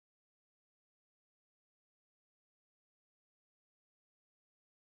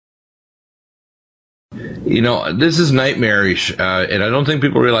You know, this is nightmarish, and I don't think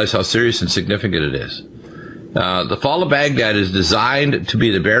people realize how serious and significant it is. The fall of Baghdad is designed to be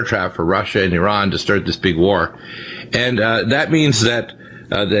the bear trap for Russia and Iran to start this big war, and that means that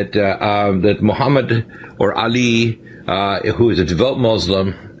Muhammad or Ali, who is a devout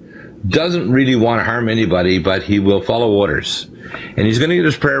Muslim, doesn't really want to harm anybody, but he will follow orders. And he's going to get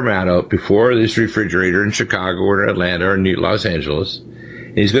his prayer mat out before this refrigerator in Chicago or Atlanta or Los Angeles.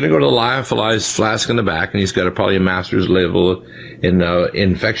 And he's going to go to the lyophilized flask in the back, and he's got probably a master's level in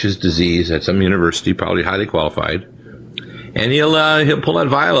infectious disease at some university, probably highly qualified. And he'll pull that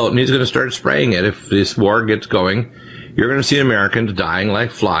vial out, and he's going to start spraying it. If this war gets going, you're going to see Americans dying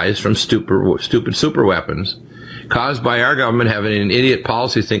like flies from stupid super weapons caused by our government having an idiot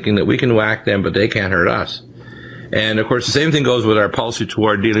policy thinking that we can whack them, but they can't hurt us. And, of course, the same thing goes with our policy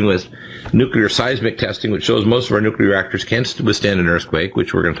toward dealing with nuclear seismic testing, which shows most of our nuclear reactors can't withstand an earthquake,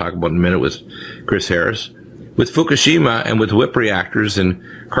 which we're going to talk about in a minute with Chris Harris. With Fukushima and with WIPP reactors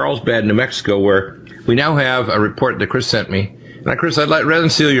in Carlsbad, New Mexico, where we now have a report that Chris sent me. And, Chris, rather than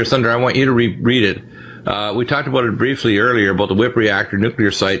steal your thunder, I want you to read it. We talked about it briefly earlier about the WIPP reactor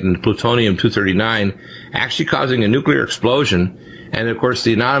nuclear site and plutonium-239 actually causing a nuclear explosion. And, of course,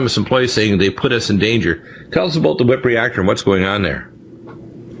 the anonymous employee saying they put us in danger. Tell us about the WIPP reactor and what's going on there.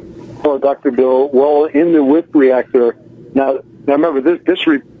 Well, Dr. Bill, well, in the WIPP reactor, now remember, this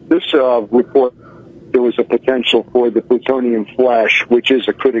report, there was a potential for the plutonium flash, which is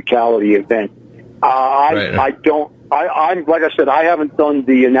a criticality event. I'm like I said, I haven't done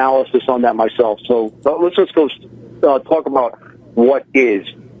the analysis on that myself. So let's just go talk about what is.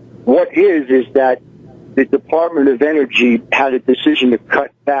 What is that the Department of Energy had a decision to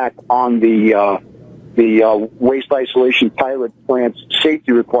cut back on the waste isolation pilot plant's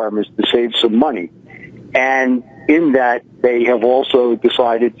safety requirements to save some money. And in that, they have also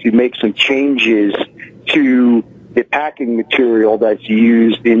decided to make some changes to the packing material that's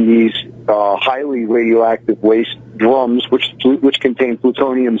used in these highly radioactive waste drums, which contain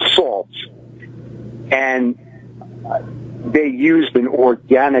plutonium salts. And they used an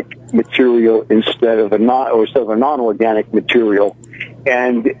organic material instead of a non-organic material.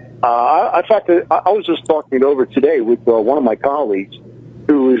 And in fact, I was just talking it over today with one of my colleagues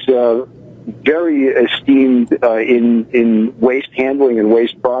who is very esteemed in waste handling and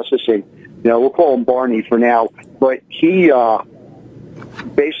waste processing. You know, we'll call him Barney for now. But he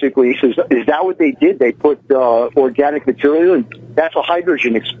basically says, is that what they did? They put organic material in? That's a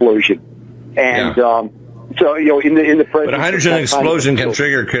hydrogen explosion. And so, you know, in the presence, but a hydrogen explosion can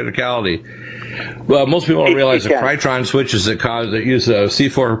trigger criticality. Well, most people don't realize the Krytron switches that use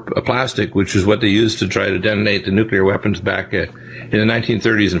C4 plastic, which is what they used to try to detonate the nuclear weapons back in the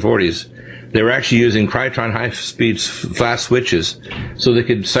 1930s and 40s. They were actually using Krytron high-speed fast switches so they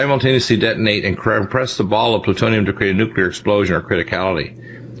could simultaneously detonate and compress the ball of plutonium to create a nuclear explosion or criticality.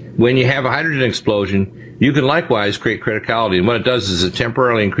 When you have a hydrogen explosion, you can likewise create criticality, and what it does is it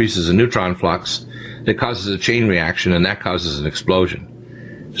temporarily increases the neutron flux that causes a chain reaction, and that causes an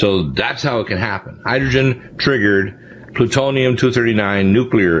explosion. So that's how it can happen. Hydrogen-triggered plutonium-239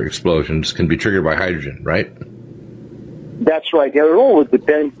 nuclear explosions can be triggered by hydrogen, right? That's right. Yeah, it all would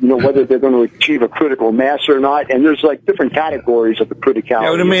depend, you know, whether they're going to achieve a critical mass or not. And there's like different categories of the criticality.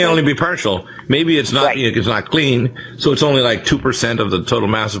 Yeah, but it may only be partial. Maybe it's not. Right. It's not clean, so it's only like 2% of the total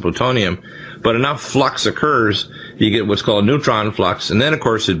mass of plutonium. But enough flux occurs, you get what's called a neutron flux, and then of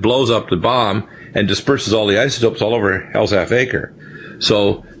course it blows up the bomb and disperses all the isotopes all over hell's half acre.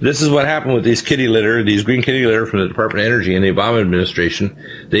 So this is what happened with these green kitty litter from the Department of Energy and the Obama administration.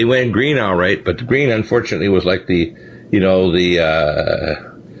 They went green all right, but the green unfortunately was like the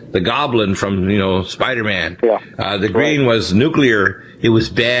goblin from, Spider-Man. Yeah. The green was nuclear. It was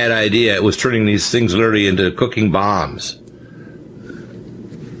bad idea. It was turning these things literally into cooking bombs.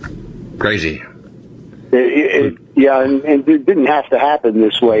 Crazy. And it didn't have to happen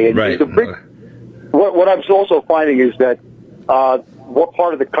this way. And right. What I'm also finding is that what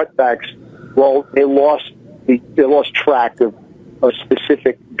part of the cutbacks, well, they lost track of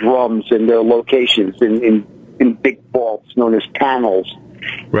specific drums and their locations in big vaults known as panels.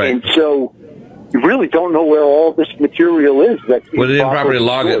 Right. And so you really don't know where all this material is. Well, they didn't properly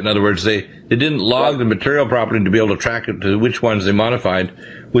log it. In other words, they didn't log the material properly to be able to track it to which ones they modified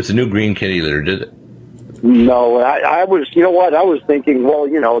with the new green kitty litter, did it? No, I was, I was thinking, well,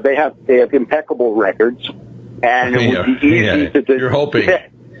 they have impeccable records, and it would be easy to do. You're hoping.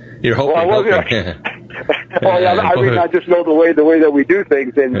 You're hoping. I just know the way that we do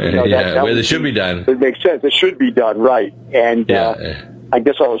things, and the way they should be done. It makes sense. It should be done right, and I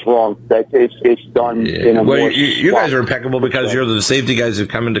guess I was wrong. That it's done in a more. You guys are impeccable because you're the safety guys who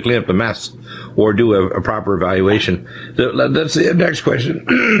come in to clean up the mess. or do a proper evaluation. That's the next question.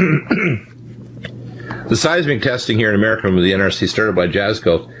 The seismic testing here in America with the NRC started by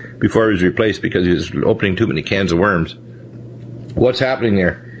Jaczko before he was replaced because he was opening too many cans of worms. What's happening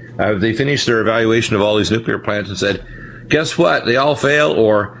there? They finished their evaluation of all these nuclear plants and said, guess what? They all fail,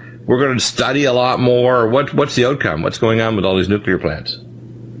 or we're going to study a lot more. Or what's the outcome? What's going on with all these nuclear plants?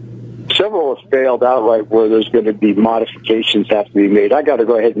 Several have failed outright where there's going to be modifications have to be made. I got to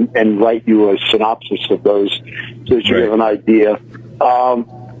go ahead and write you a synopsis of those so that you have an idea.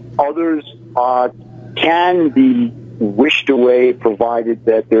 Others can be wished away provided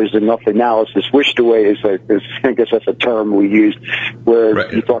that there's enough analysis. Wished away is I guess that's a term we use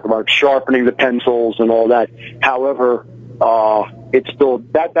where you talk about sharpening the pencils and all that. However, it's still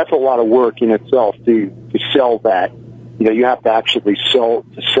that's a lot of work in itself to sell that. You know, you have to actually sell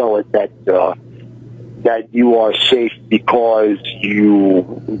it that you are safe because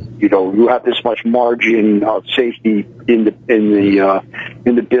you have this much margin of safety in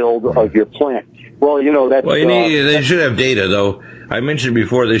the build of your plant. Well, that's... Well, they should have data, though. I mentioned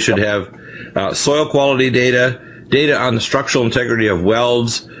before they should have soil quality data on the structural integrity of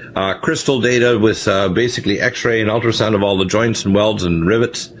welds, crystal data with basically X-ray and ultrasound of all the joints and welds and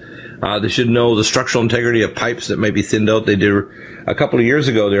rivets. They should know the structural integrity of pipes that might be thinned out. They did a couple of years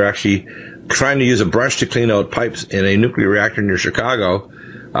ago. They're actually trying to use a brush to clean out pipes in a nuclear reactor near Chicago.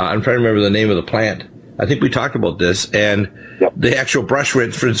 I'm trying to remember the name of the plant. I think we talked about this, and the actual brush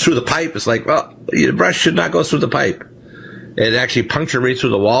went through the pipe. It's like, well, the brush should not go through the pipe. It actually punctured right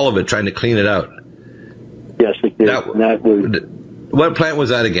through the wall of it, trying to clean it out. Yes, it did. What plant was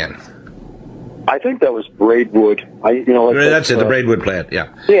that again? I think that was Braidwood. That's it, the Braidwood plant,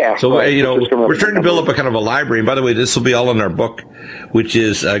 yeah. Yeah. So, we're starting to build up a kind of a library. And by the way, this will be all in our book, which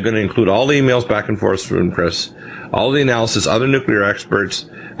is going to include all the emails back and forth from Chris, all the analysis, other nuclear experts,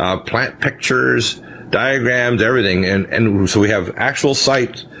 plant pictures, diagrams, everything. And so we have actual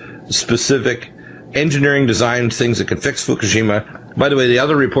site-specific engineering design things that can fix Fukushima. By the way, the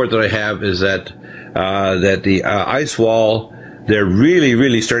other report that I have is that the ice wall... They're really,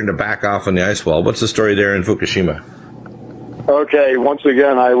 really starting to back off on the ice wall. What's the story there in Fukushima? Okay, once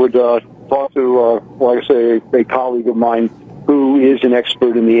again, I would talk to, like I say, a colleague of mine who is an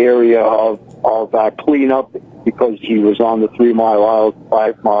expert in the area of cleanup because he was on the 3 Mile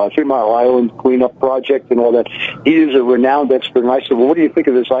Island cleanup project and all that. He is a renowned expert. And I said, well, what do you think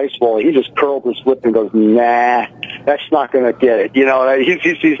of this ice wall? He just curled his lip and goes, nah, that's not going to get it.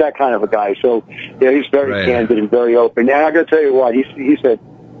 He's that kind of a guy. So, he's very candid and very open. And I got to tell you what, he said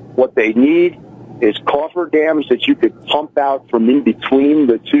what they need is coffer dams that you could pump out from in between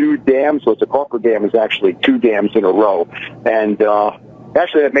the two dams. So it's a coffer dam is actually two dams in a row. And,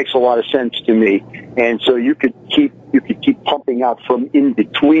 actually, that makes a lot of sense to me. And so you could keep pumping out from in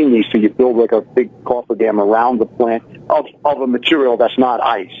between these, so you build like a big coffer dam around the plant of a material that's not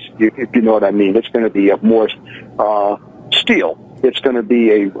ice, if you know what I mean. It's going to be a more steel. It's going to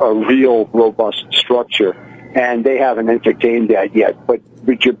be a real robust structure, and they haven't entertained that yet. But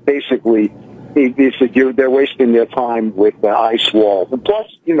you're basically, they're wasting their time with the ice wall. And plus,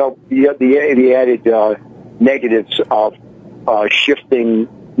 the added negatives of shifting,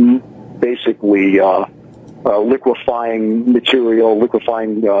 basically liquefying material,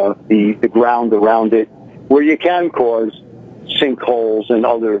 liquefying the ground around it, where you can cause sinkholes and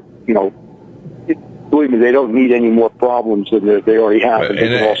other, believe me, they don't need any more problems than they already have. And they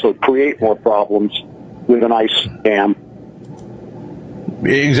can also create more problems with an ice dam.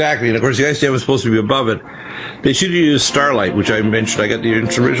 Exactly, and of course the ice dam was supposed to be above it. They should use Starlight, which I mentioned. I got the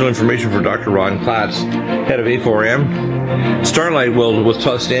original information from Dr. Ron Klatz, head of A4M. Starlight will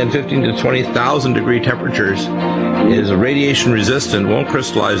withstand 15 to 20,000 degree temperatures, is radiation resistant, won't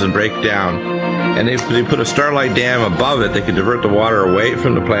crystallize and break down. And if they put a Starlight dam above it, they can divert the water away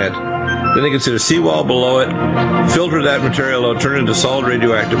from the plant. Then they can set a seawall below it, filter that material out, turn it into solid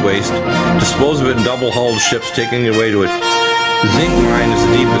radioactive waste, dispose of it in double-hulled ships, taking it away to it. Zinc mine is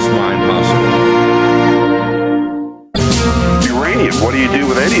the deepest mine possible. Uranium, what do you do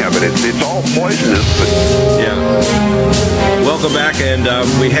with any of it? It's all poisonous. But... Yeah. Welcome back, and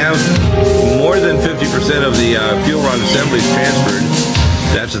we have more than 50% of the fuel rod assemblies transferred.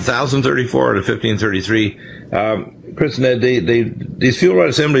 That's 1,034 out of 1,533. Chris, these fuel rod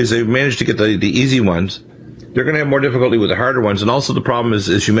assemblies, they've managed to get the easy ones. They're going to have more difficulty with the harder ones, and also the problem is,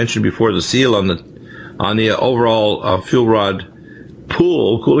 as you mentioned before, the seal on the overall fuel rod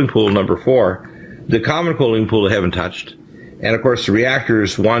cooling pool number 4. The common cooling pool they haven't touched. And, of course, the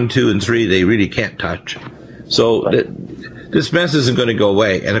reactors 1, 2, and 3, they really can't touch. So this mess isn't going to go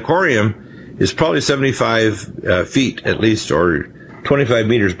away. And Aquarium is probably 75 feet at least, or 25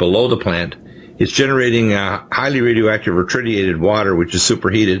 meters below the plant. It's generating highly radioactive or tritiated water, which is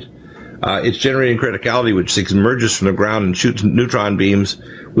superheated. It's generating criticality, which emerges from the ground and shoots neutron beams,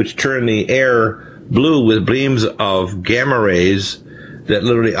 which turn the air blue with beams of gamma rays that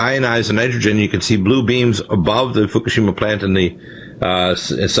literally ionize the nitrogen. You can see blue beams above the Fukushima plant in the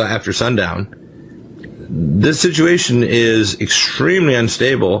after sundown. This situation is extremely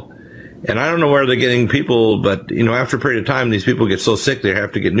unstable, and I don't know where they're getting people, but after a period of time, these people get so sick they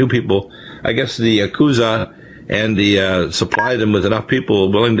have to get new people. I guess the Yakuza and the supply them with enough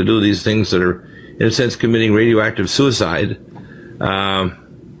people willing to do these things that are, in a sense, committing radioactive suicide.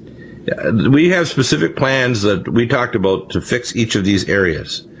 We have specific plans that we talked about to fix each of these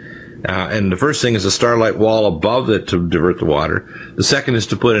areas. And the first thing is a starlight wall above it to divert the water. The second is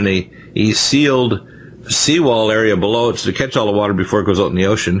to put in a sealed seawall area below it to catch all the water before it goes out in the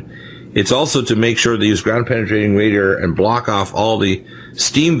ocean. It's also to make sure they use ground-penetrating radar and block off all the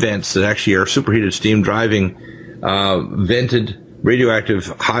steam vents that actually are superheated steam driving vented radioactive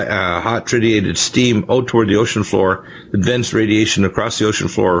hot tritiated steam out toward the ocean floor that vents radiation across the ocean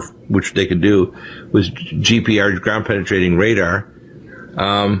floor, which they could do with GPR, ground-penetrating radar.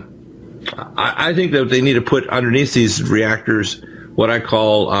 I think that they need to put underneath these reactors what I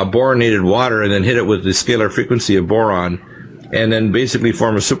call boronated water, and then hit it with the scalar frequency of boron, and then basically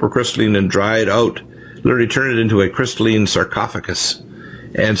form a supercrystalline and dry it out, literally turn it into a crystalline sarcophagus,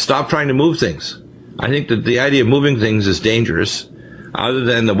 and stop trying to move things. I think that the idea of moving things is dangerous, other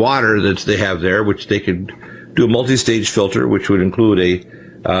than the water that they have there, which they could do a multi-stage filter, which would include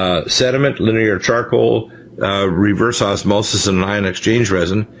a sediment, linear charcoal, reverse osmosis, and an ion exchange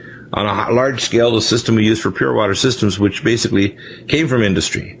resin. On a large scale, the system we use for pure water systems, which basically came from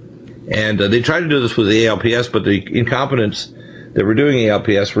industry. And they tried to do this with the ALPS, but the incompetents that were doing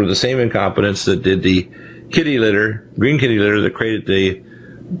ALPS were the same incompetents that did the kitty litter, green kitty litter, that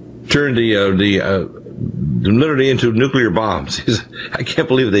turned literally into nuclear bombs. I can't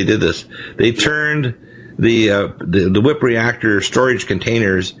believe they did this. They turned the WIP reactor storage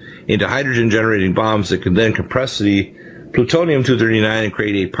containers into hydrogen-generating bombs that could then compress the plutonium-239 and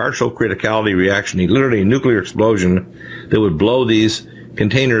create a partial criticality reaction, literally a nuclear explosion that would blow these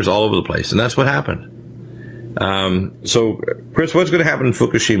containers all over the place. And that's what happened. So, Chris, what's going to happen in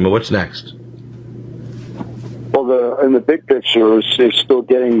Fukushima? What's next? Well, in the big picture is still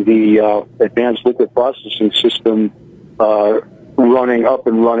getting the advanced liquid processing system running up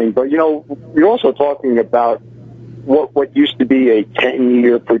and running. But, you're also talking about what used to be a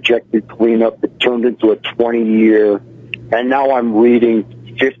 10-year projected cleanup that turned into a 20-year. And now I'm reading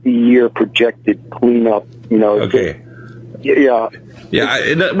 50-year projected cleanup. Okay. Yeah.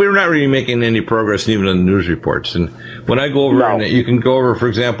 We're not really making any progress even in the news reports. And when I go over, and you can go over, for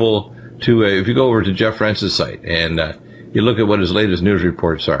example, if you go over to Jeff Francis' site and you look at what his latest news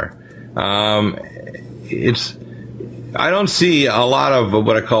reports are, I don't see a lot of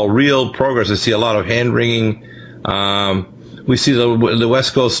what I call real progress. I see a lot of hand-wringing. We see the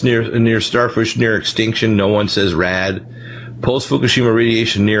West Coast near starfish near extinction. No one says rad. Post-Fukushima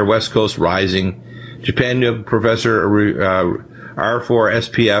radiation near West Coast rising. Japan new professor R4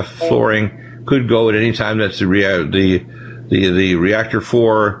 SPF flooring could go at any time. That's the reactor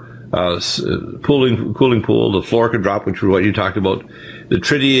 4 cooling pool. The floor could drop, which is what you talked about. The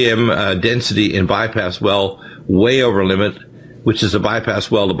tritium density in bypass well way over limit, which is a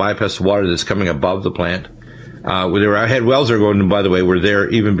bypass well to bypass water that's coming above the plant. Where head wells are going, by the way, were there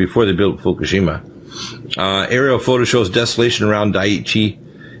even before they built Fukushima. Aerial photo shows desolation around Daiichi.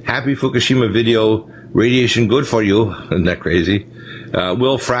 Happy Fukushima video, radiation good for you. Isn't that crazy?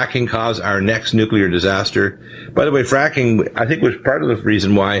 Will fracking cause our next nuclear disaster? By the way, fracking, I think, was part of the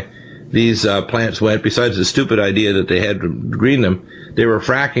reason why these plants went, besides the stupid idea that they had to green them. They were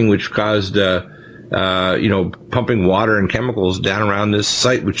fracking, which caused, pumping water and chemicals down around this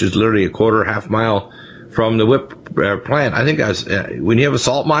site, which is literally a half mile from the WIP plant. I think when you have a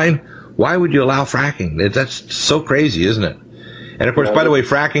salt mine, why would you allow fracking? That's so crazy, isn't it? And of course, by the way,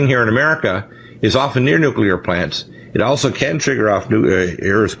 fracking here in America is often near nuclear plants. It also can trigger off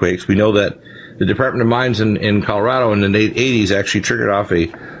earthquakes. We know that the Department of Mines in Colorado in the late 80s actually triggered off a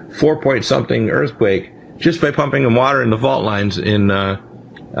 4-point-something earthquake just by pumping in water in the fault lines in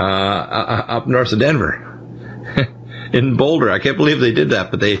up north of Denver. In Boulder. I can't believe they did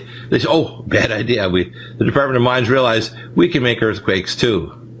that, but they said, oh, bad idea. The Department of Mines realized we can make earthquakes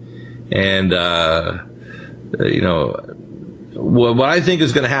too. And, what I think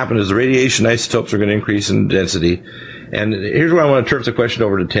is going to happen is the radiation isotopes are going to increase in density. And here's where I want to turn the question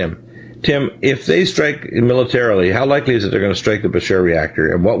over to Tim. Tim, if they strike militarily, how likely is it they're going to strike the Bushehr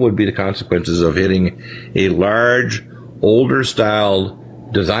reactor? And what would be the consequences of hitting a large, older-styled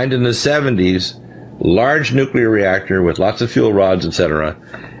designed in the 70s, large nuclear reactor with lots of fuel rods, etc.,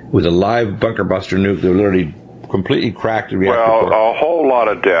 with a live bunker buster nuke that literally completely cracked the reactor. Well, core. a whole lot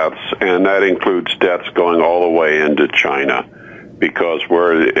of deaths, and that includes deaths going all the way into China, because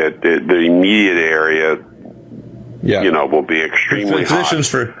we're at the immediate area, will be extremely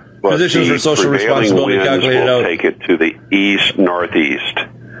physicians hot. Physicians for social responsibility calculated out. Take it to the east northeast.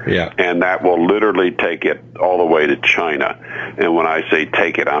 Yeah. And that will literally take it all the way to China. And when I say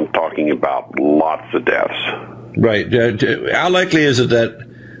take it, I'm talking about lots of deaths. Right. How likely is it that,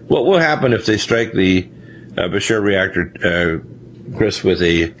 what will happen if they strike the Bushehr reactor, Chris, with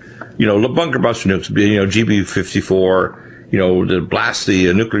a, bunker buster nukes, GB-54, to blast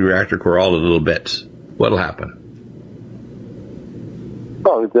the nuclear reactor core all to little bits? What'll happen?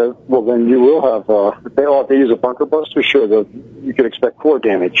 Oh, well, then you will have, if they use a bunker buster, sure, you could expect core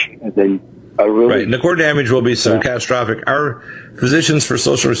damage. And then, right, and the core damage will be some catastrophic. Our physicians for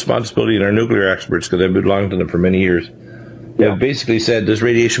social responsibility and our nuclear experts, because I've belonged to them for many years, have basically said this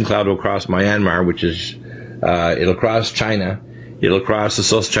radiation cloud will cross Myanmar, which is, it'll cross China, it'll cross the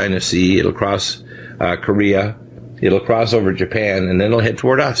South China Sea, it'll cross Korea, it'll cross over Japan, and then it'll head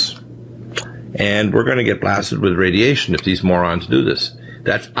toward us. And we're going to get blasted with radiation if these morons do this.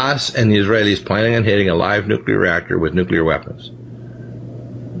 That's us and the Israelis planning on hitting a live nuclear reactor with nuclear weapons.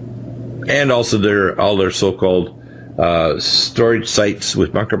 And also all their so-called storage sites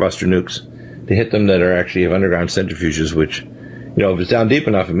with bunker buster nukes to hit them that actually have underground centrifuges, which, if it's down deep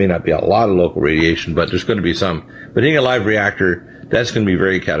enough, it may not be a lot of local radiation, but there's going to be some. But hitting a live reactor, that's going to be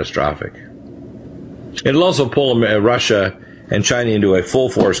very catastrophic. It'll also pull Russia and China into a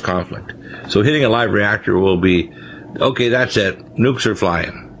full-force conflict. So hitting a live reactor will be, okay, that's it. Nukes are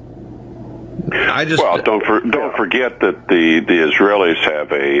flying. Don't forget that the Israelis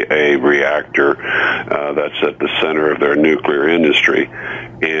have a reactor that's at the center of their nuclear industry,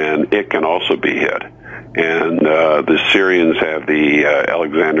 and it can also be hit. And the Syrians have the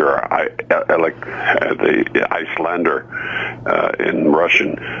the Icelander in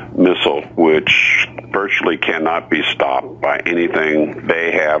Russian missile, which virtually cannot be stopped by anything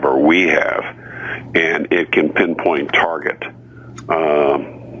they have or we have, and it can pinpoint target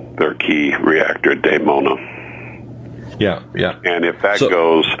their key reactor, Dimona. Yeah. And if that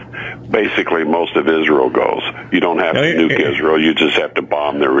goes, basically most of Israel goes. You don't have to nuke Israel, you just have to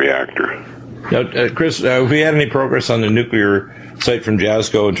bomb their reactor. Now, Chris, have we had any progress on the nuclear site from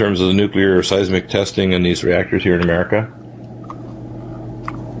JASCO in terms of the nuclear seismic testing in these reactors here in America?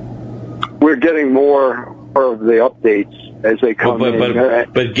 We're getting more of the updates as they come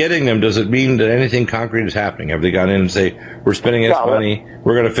in. But getting them, does it mean that anything concrete is happening? Have they gone in and say, we're spending X money,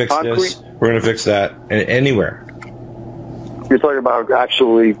 we're going to fix this, we're going to fix that, anywhere? You're talking about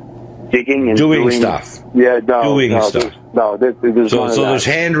actually digging and doing stuff. Yeah, no, stuff. There's so there's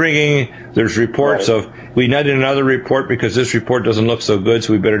hand-wringing, there's reports of, we need another report because this report doesn't look so good,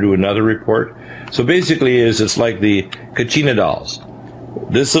 so we better do another report. So basically it's like the Kachina dolls.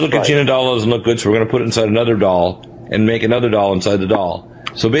 This little Kachina doll doesn't look good, so we're going to put it inside another doll and make another doll inside the doll.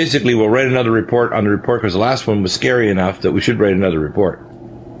 So basically we'll write another report on the report because the last one was scary enough that we should write another report.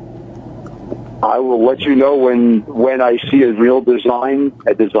 I will let you know when I see a real design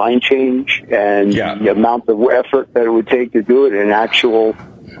change, and the amount of effort that it would take to do it, and actual,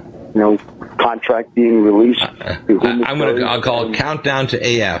 contract being released. I'll call it Countdown to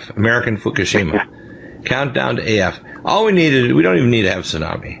AF, American Fukushima. Countdown to AF. All we don't even need to have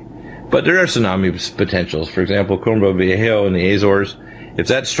tsunami. But there are tsunami potentials. For example, Cumbre Viejo in the Azores. If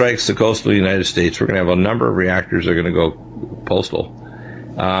that strikes the coastal United States, we're going to have a number of reactors that are going to go postal.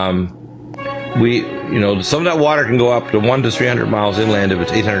 Some of that water can go up to 100 to 300 miles inland if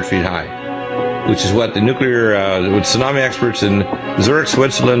it's 800 feet high, which is what the with tsunami experts in Zurich,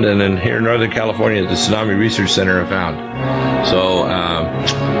 Switzerland, and then here in Northern California, the Tsunami Research Center have found. So,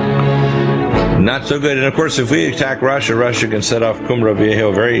 not so good. And of course, if we attack Russia, Russia can set off Cumbre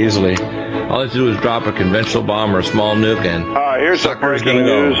Viejo very easily. All they have to do is drop a conventional bomb or a small nuke, and here's the breaking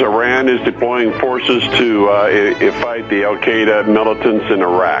news. Iran is deploying forces to fight the Al-Qaeda militants in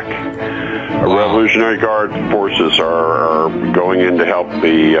Iraq. Revolutionary Guard forces are going in to help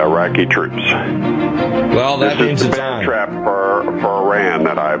the Iraqi troops. Well, that means it's on. This is the bear trap for Iran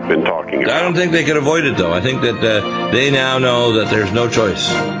that I've been talking about. I don't think they could avoid it, though. I think that they now know that there's no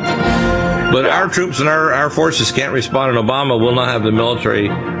choice. But our troops and our forces can't respond, and Obama will not have the military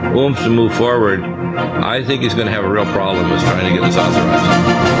oomph to move forward. I think he's going to have a real problem with trying to get this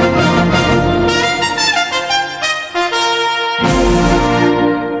authorized.